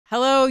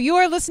Hello, you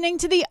are listening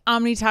to the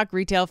Omni Talk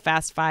Retail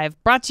Fast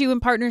 5, brought to you in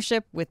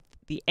partnership with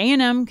the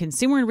A&M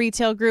Consumer and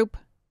Retail Group,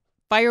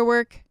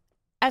 Firework,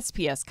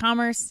 SPS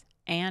Commerce,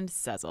 and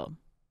Sezzle.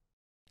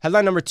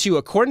 Headline number 2,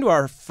 according to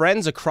our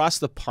friends across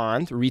the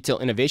pond, the Retail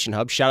Innovation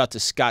Hub, shout out to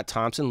Scott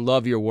Thompson,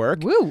 love your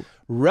work. Woo!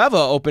 Rewe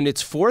opened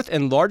its 4th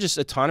and largest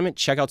autonomous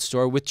checkout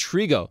store with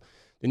Trigo.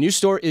 The new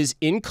store is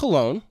in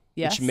Cologne,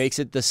 Yes. which makes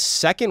it the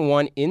second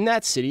one in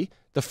that city,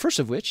 the first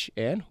of which,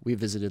 and we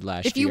visited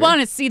last year. If you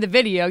want to see the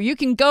video, you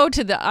can go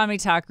to the Omni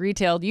Talk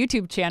Retail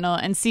YouTube channel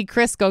and see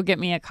Chris go get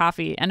me a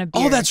coffee and a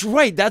beer. Oh, that's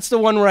right. That's the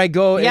one where I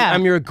go and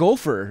I'm your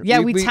gopher. Yeah,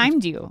 we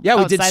timed you. Yeah,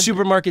 we did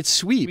supermarket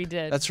sweep. We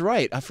did. That's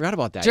right. I forgot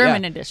about that.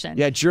 German edition.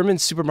 Yeah, German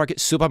supermarket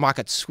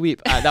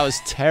sweep. That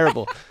was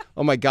terrible.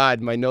 Oh my God,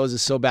 my nose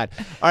is so bad.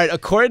 All right,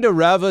 according to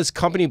Rewe's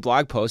company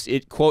blog post,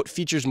 it, quote,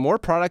 features more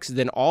products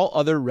than all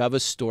other Rewe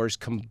stores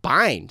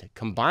combined.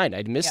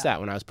 I'd missed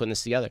that when I was putting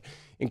this together,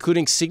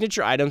 including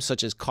signature items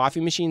such as coffee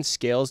machines,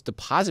 scales,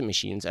 deposit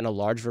machines, and a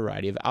large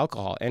variety of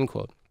alcohol, end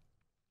quote.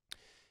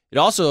 It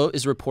also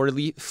is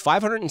reportedly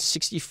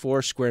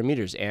 564 square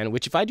meters, and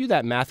which if I do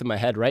that math in my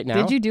head right now.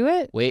 Did you do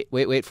it?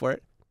 Wait for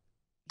it.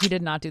 He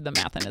did not do the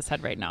math in his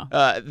head right now.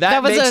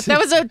 That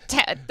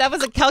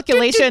was a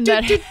calculation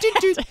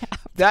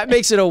that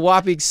makes it a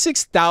whopping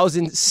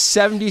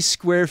 6,070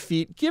 square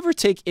feet, give or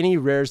take any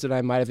rares that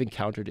I might have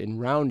encountered in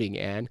rounding,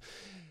 Anne.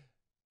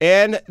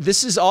 And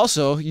this is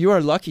also, you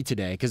are lucky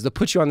today, because the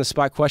put you on the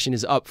spot question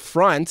is up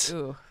front.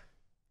 Ooh.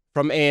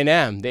 From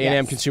A&M, the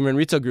A&M Consumer and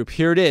Retail Group.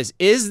 Here it is.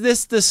 Is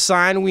this the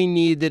sign we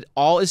need that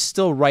all is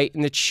still right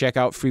in the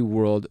checkout-free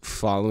world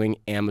following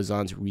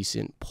Amazon's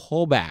recent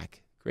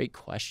pullback? Great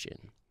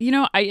question. You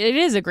know, it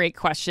is a great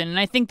question. And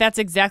I think that's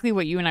exactly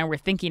what you and I were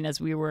thinking as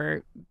we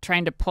were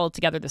trying to pull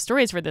together the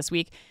stories for this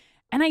week.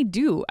 And I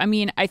do. I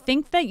mean, I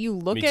think that you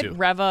look at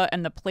Rewe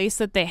and the place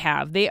that they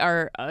have. They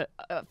are a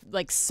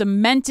like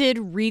cemented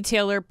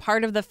retailer,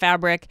 part of the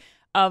fabric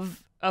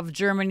of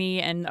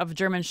Germany and of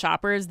German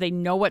shoppers. They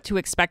know what to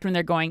expect when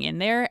they're going in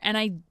there. And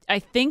I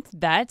think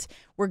that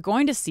we're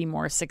going to see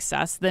more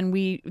success than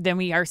we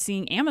are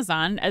seeing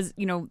Amazon, as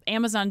you know,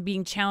 Amazon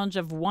being challenged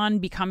of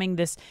becoming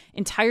this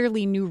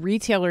entirely new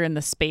retailer in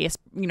the space,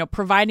 you know,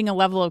 providing a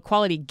level of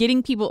quality,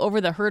 getting people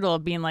over the hurdle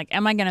of being like,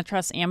 am I going to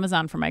trust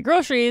Amazon for my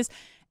groceries?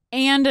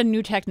 And a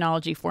new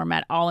technology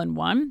format all in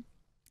one.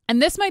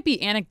 And this might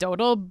be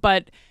anecdotal,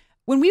 but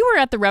when we were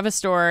at the Rewe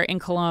store in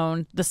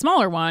Cologne, the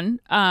smaller one,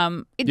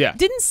 it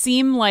didn't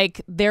seem like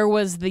there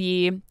was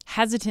the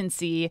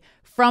hesitancy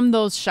from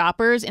those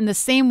shoppers in the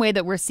same way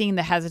that we're seeing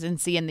the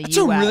hesitancy in the U.S.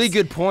 That's a really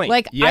good point.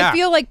 Like, I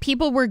feel like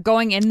people were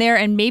going in there,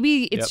 and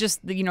maybe it's just,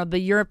 you know, the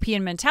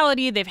European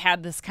mentality. They've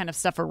had this kind of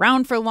stuff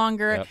around for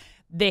longer. Yep.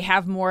 They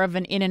have more of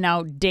an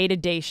in-and-out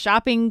day-to-day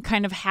shopping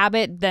kind of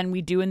habit than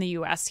we do in the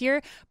U.S.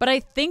 here. But I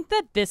think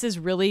that this is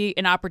really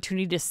an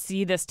opportunity to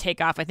see this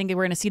take off. I think that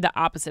we're going to see the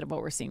opposite of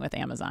what we're seeing with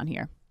Amazon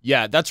here.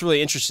 Yeah, that's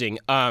really interesting.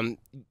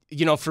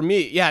 You know, for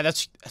me,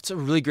 that's a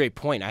really great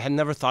point. I had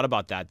never thought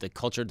about that, the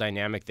culture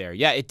dynamic there.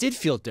 Yeah, it did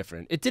feel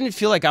different. It didn't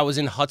feel like I was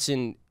in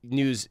Hudson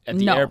News at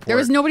the airport. There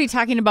was nobody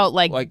talking about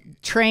like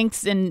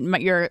tranks in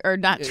or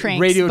not tranks,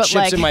 radio but chips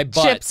like in my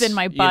butt. Chips in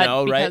my butt, you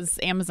know, because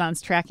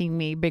Amazon's tracking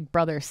me, Big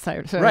Brother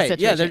sort of right,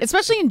 situation. Yeah,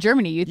 especially in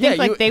Germany. You'd think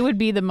like they would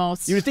be the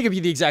most. You would think it'd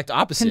be the exact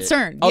opposite.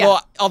 Concerned.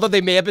 Although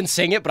they may have been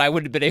saying it, but I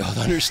wouldn't have been able to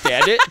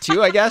understand it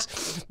too, I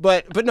guess.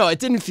 But no, it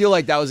didn't feel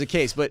like that was the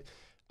case. But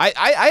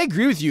I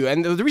agree with you,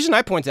 and the reason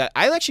I point to that,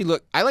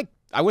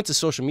 I went to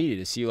social media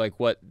to see like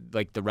what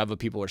like the Rewe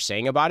people were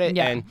saying about it,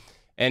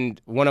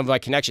 and one of my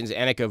connections,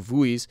 Annika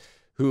Vuis,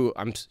 who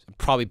I'm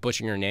probably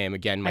butchering her name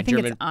again. I think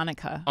it's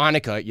Annika.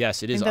 Annika,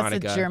 yes, it is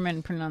Annika. That's a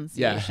German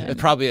pronunciation. Yeah, it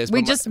probably is.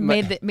 We just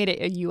made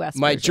it a U.S.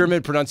 My version.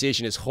 German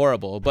pronunciation is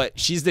horrible, but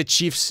she's the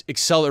chief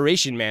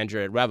acceleration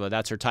manager at Rewe.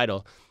 That's her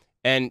title.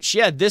 And she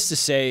had this to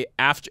say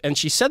after, and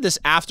she said this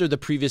after the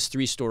previous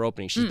 3 store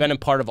openings. She's been a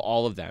part of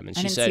all of them. And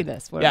she said, see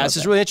this. This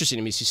is really interesting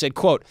to me. She said,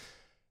 quote,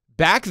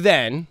 back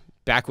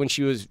when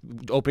she was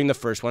opening the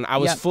first one, I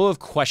was full of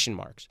question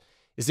marks.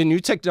 Is the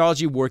new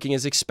technology working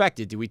as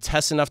expected? Did we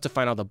test enough to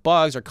find all the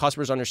bugs? Are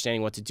customers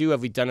understanding what to do?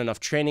 Have we done enough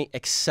training,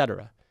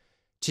 etc.?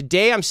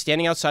 Today, I'm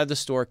standing outside the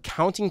store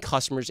counting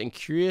customers and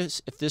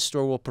curious if this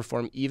store will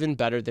perform even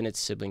better than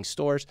its sibling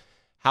stores.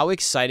 How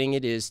exciting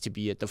it is to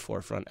be at the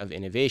forefront of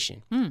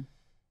innovation.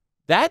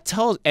 That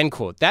tells, end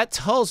quote, that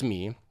tells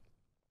me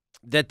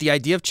that the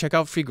idea of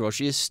checkout free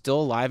grocery is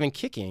still alive and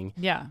kicking.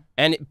 Yeah.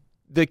 And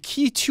the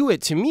key to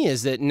it to me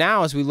is that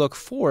now as we look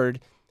forward,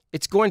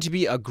 it's going to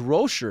be a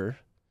grocer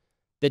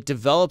that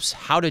develops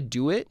how to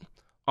do it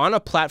on a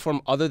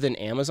platform other than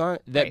Amazon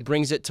that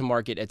brings it to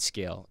market at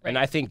scale. And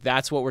I think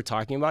that's what we're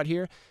talking about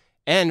here.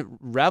 And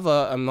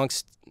Rewe,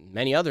 amongst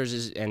many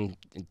others, and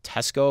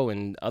Tesco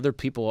and other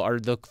people are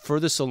the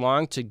furthest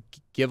along to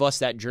give us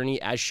that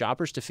journey as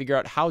shoppers to figure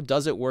out how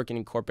does it work and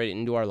incorporate it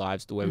into our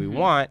lives the way we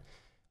want,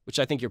 which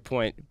I think your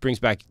point brings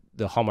back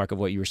the hallmark of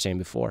what you were saying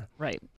before. Right.